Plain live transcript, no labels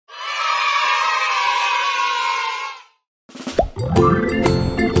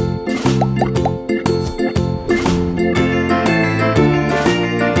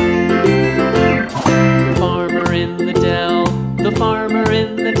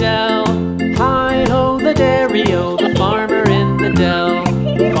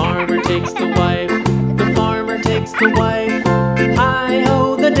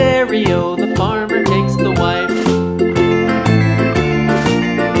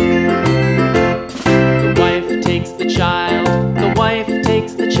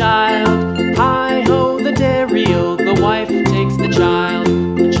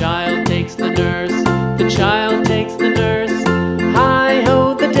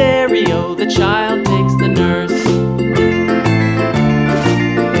child takes the nurse.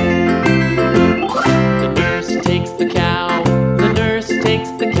 The nurse takes the cow. The nurse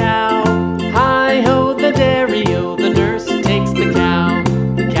takes the cow. Hi-ho, the dairy-o. The nurse takes the cow.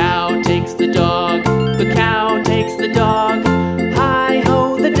 The cow takes the dog. The cow takes the dog.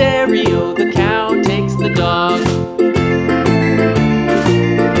 Hi-ho, the dairy-o. The cow takes the dog.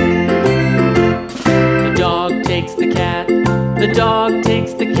 The dog takes the cat. The dog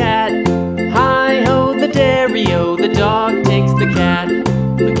takes the cat. Hi-ho, the dairy-o. The dog takes the cat.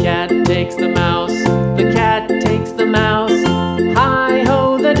 The cat takes the mouse.